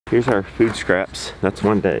Here's our food scraps. That's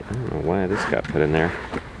one day. I don't know why this got put in there.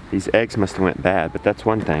 These eggs must have went bad, but that's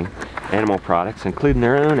one thing. Animal products, including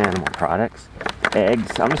their own animal products.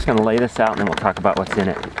 Eggs. I'm just gonna lay this out and then we'll talk about what's in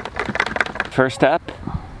it. First up,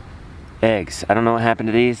 eggs. I don't know what happened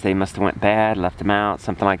to these. They must have went bad, left them out,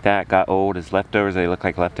 something like that. Got old as leftovers. They look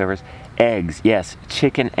like leftovers. Eggs, yes,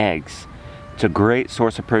 chicken eggs. It's a great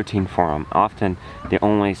source of protein for them. Often the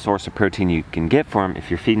only source of protein you can get for them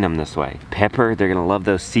if you're feeding them this way. Pepper, they're gonna love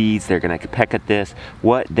those seeds. They're gonna peck at this.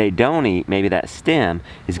 What they don't eat, maybe that stem,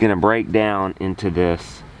 is gonna break down into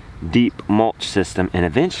this deep mulch system, and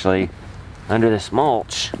eventually under this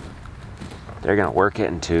mulch they're gonna work it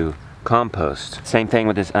into compost. Same thing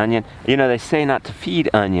with this onion. You know, they say not to feed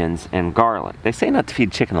onions and garlic. They say not to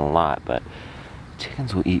feed chicken a lot, but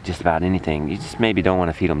chickens will eat just about anything. You just maybe don't want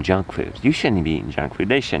to feed them junk food. You shouldn't be eating junk food.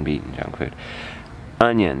 They shouldn't be eating junk food.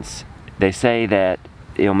 Onions, they say that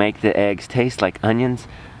it'll make the eggs taste like onions.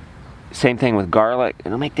 Same thing with garlic.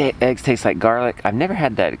 It'll make the eggs taste like garlic. I've never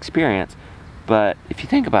had that experience, but if you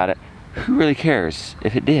think about it, who really cares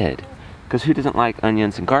if it did? Because who doesn't like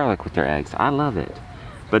onions and garlic with their eggs? I love it,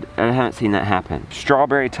 but I haven't seen that happen.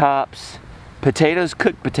 Strawberry tops, potatoes,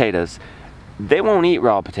 cooked potatoes. They won't eat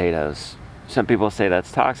raw potatoes. Some people say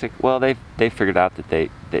that's toxic. Well, they figured out that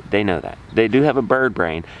they know that. They do have a bird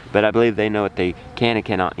brain, but I believe they know what they can and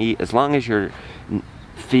cannot eat. As long as you're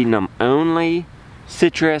feeding them only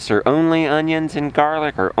citrus or only onions and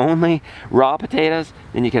garlic or only raw potatoes,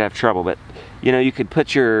 then you could have trouble. But you know, you could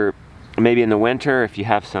put your, maybe in the winter, if you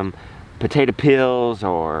have some potato peels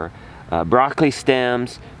or broccoli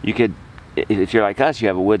stems, you could, if you're like us, you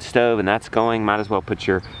have a wood stove and that's going, might as well put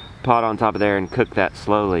your pot on top of there and cook that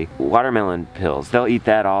slowly. Watermelon peels, they'll eat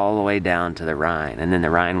that all the way down to the rind, and then the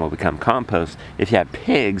rind will become compost. If you have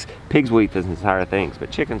pigs, pigs will eat those entire things,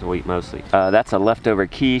 but chickens will eat mostly. That's a leftover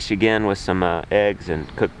quiche, again with some eggs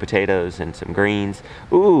and cooked potatoes and some greens.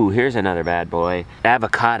 Ooh, here's another bad boy.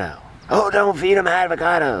 Avocado. Oh, don't feed them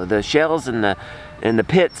avocado. The shells and the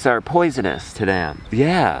pits are poisonous to them.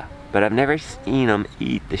 Yeah. But I've never seen them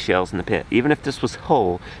eat the shells in the pit. Even if this was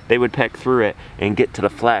whole, they would peck through it and get to the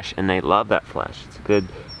flesh, and they love that flesh. It's a good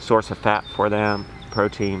source of fat for them,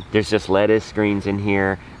 protein. There's just lettuce, greens in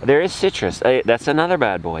here. There is citrus. That's another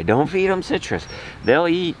bad boy. Don't feed them citrus. They'll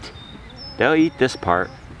eat this part,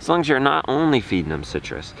 as long as you're not only feeding them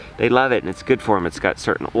citrus. They love it, and it's good for them. It's got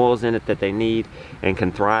certain oils in it that they need and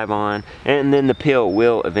can thrive on. And then the peel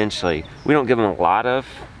will eventually, we don't give them a lot of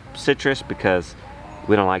citrus because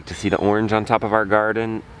we don't like to see the orange on top of our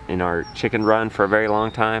garden in our chicken run for a very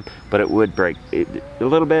long time, but it would break a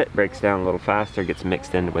little bit, breaks down a little faster, gets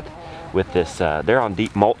mixed in with this. They're on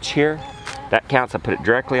deep mulch here. That counts. I put it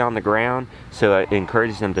directly on the ground, so it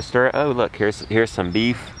encourages them to stir it. Oh, look, here's some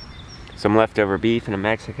beef, some leftover beef and a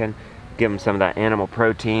Mexican. Give them some of that animal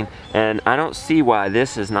protein, and I don't see why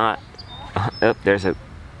this is not. Oh, there's a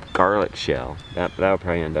garlic shell. That'll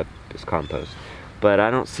probably end up as compost, but I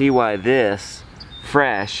don't see why this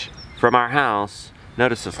fresh from our house,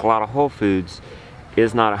 notice it's a lot of Whole Foods,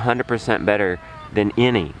 is not 100% better than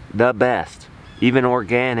any, the best, even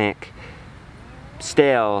organic,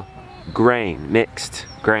 stale grain, mixed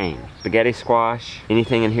grain. Spaghetti squash,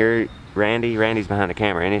 anything in here, Randy? Randy's behind the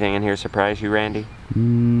camera. Anything in here surprise you, Randy?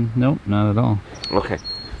 Nope, not at all. Okay,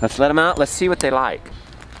 let's let them out. Let's see what they like.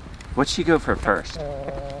 What'd she go for first?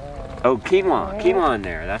 Oh, quinoa, quinoa in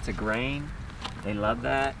there. That's a grain. They love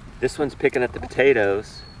that. This one's picking at the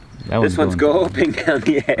potatoes. This one's gulping down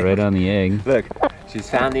the egg. Right on the egg. Look, she's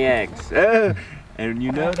found the eggs. Oh, and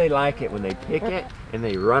you know they like it when they pick it and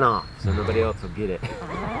they run off, so nobody else will get it.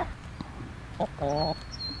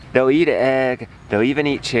 They'll eat an egg, they'll even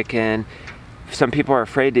eat chicken. Some people are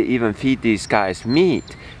afraid to even feed these guys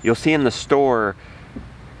meat. You'll see in the store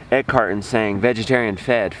egg cartons saying vegetarian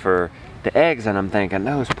fed for the eggs, and I'm thinking,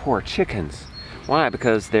 those poor chickens. Why?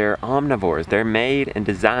 Because they're omnivores. They're made and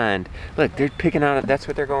designed. Look, they're picking out, that's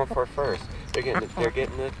what they're going for first. They're getting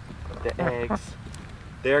the eggs.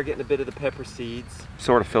 They're getting a bit of the pepper seeds.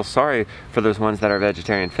 Sort of feel sorry for those ones that are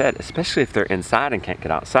vegetarian fed, especially if they're inside and can't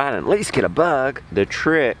get outside and at least get a bug. The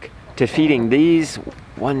trick to feeding these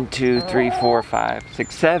 1, 2, 3, 4, 5,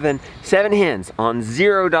 6, 7 hens on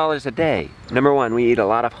 $0 a day. Number one, we eat a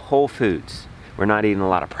lot of whole foods. We're not eating a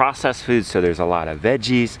lot of processed foods, so there's a lot of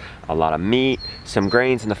veggies, a lot of meat, some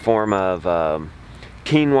grains in the form of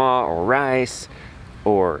quinoa or rice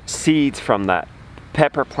or seeds from that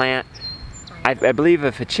pepper plant. I believe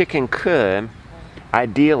if a chicken could,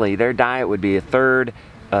 ideally their diet would be 1/3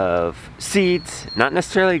 of seeds, not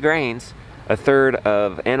necessarily grains, 1/3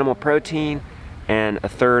 of animal protein, and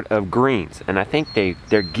 1/3 of greens. And I think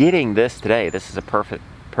they're getting this today. This is a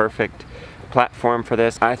perfect platform for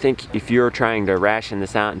this. I think if you're trying to ration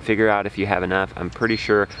this out and figure out if you have enough, I'm pretty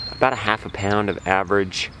sure about a half a pound of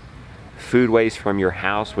average food waste from your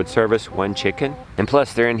house would service one chicken. And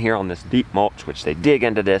plus they're in here on this deep mulch, which they dig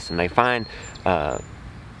into this and they find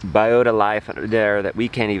biota life under there that we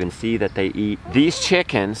can't even see that they eat. These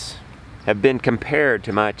chickens have been compared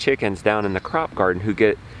to my chickens down in the crop garden who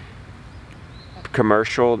get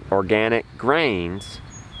commercial organic grains.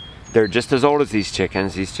 They're just as old as these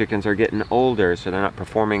chickens. These chickens are getting older, so they're not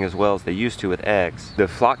performing as well as they used to with eggs. The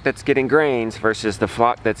flock that's getting grains versus the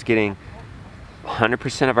flock that's getting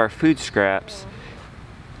 100% of our food scraps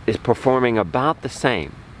is performing about the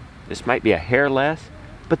same. This might be a hair less,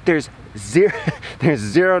 but there's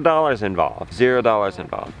 $0 involved. $0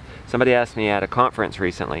 involved. Somebody asked me at a conference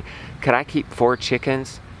recently, could I keep 4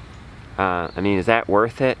 chickens? I mean, is that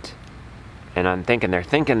worth it? And I'm thinking, they're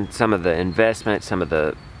thinking some of the investment, some of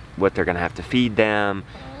the what they're gonna have to feed them,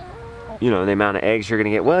 you know, the amount of eggs you're gonna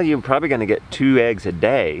get. Well, you're probably gonna get 2 eggs a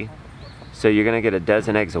day, so you're gonna get a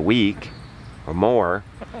dozen eggs a week or more.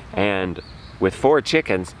 And with 4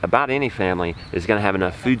 chickens, about any family is gonna have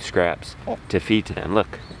enough food scraps to feed to them.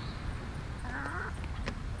 Look.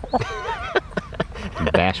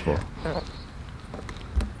 Bashful.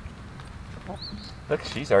 Look,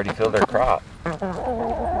 she's already filled her crop.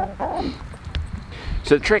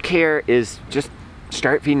 So the trick here is just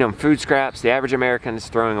start feeding them food scraps. The average American is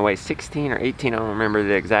throwing away 16 or 18, I don't remember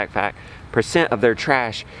the exact fact, % of their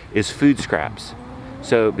trash is food scraps.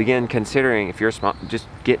 So begin considering, if you're small, just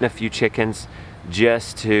getting a few chickens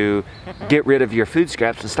just to get rid of your food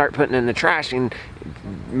scraps and start putting in the trash, and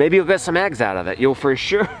maybe you'll get some eggs out of it. You'll for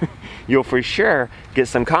sure get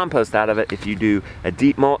some compost out of it if you do a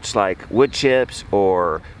deep mulch like wood chips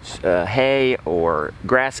or hay or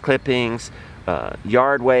grass clippings,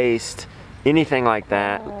 yard waste, anything like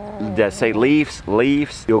that. Just say leaves.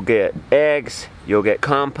 You'll get eggs, you'll get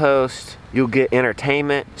compost, you'll get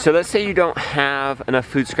entertainment. So let's say you don't have enough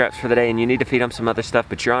food scraps for the day and you need to feed them some other stuff,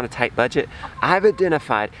 but you're on a tight budget. I've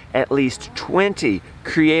identified at least 20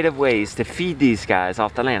 creative ways to feed these guys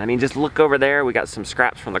off the land. I mean, just look over there. We got some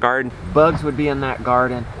scraps from the garden. Bugs would be in that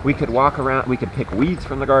garden. We could walk around, we could pick weeds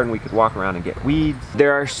from the garden. We could walk around and get weeds.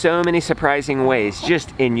 There are so many surprising ways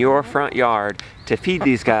just in your front yard to feed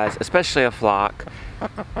these guys, especially a flock,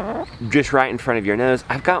 just right in front of your nose.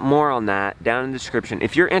 I've got more on that down in the description.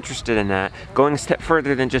 If you're interested in that, going a step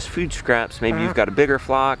further than just food scraps, maybe you've got a bigger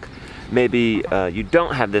flock, maybe you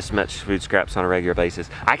don't have this much food scraps on a regular basis,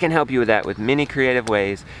 I can help you with that with many creative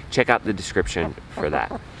ways. Check out the description for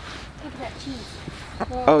that.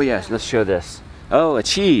 Oh yes, let's show this. Oh, a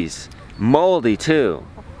cheese. Moldy too.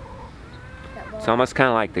 It's almost kind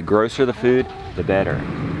of like the grosser the food, the better.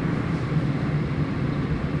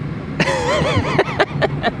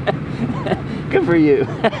 Good for you.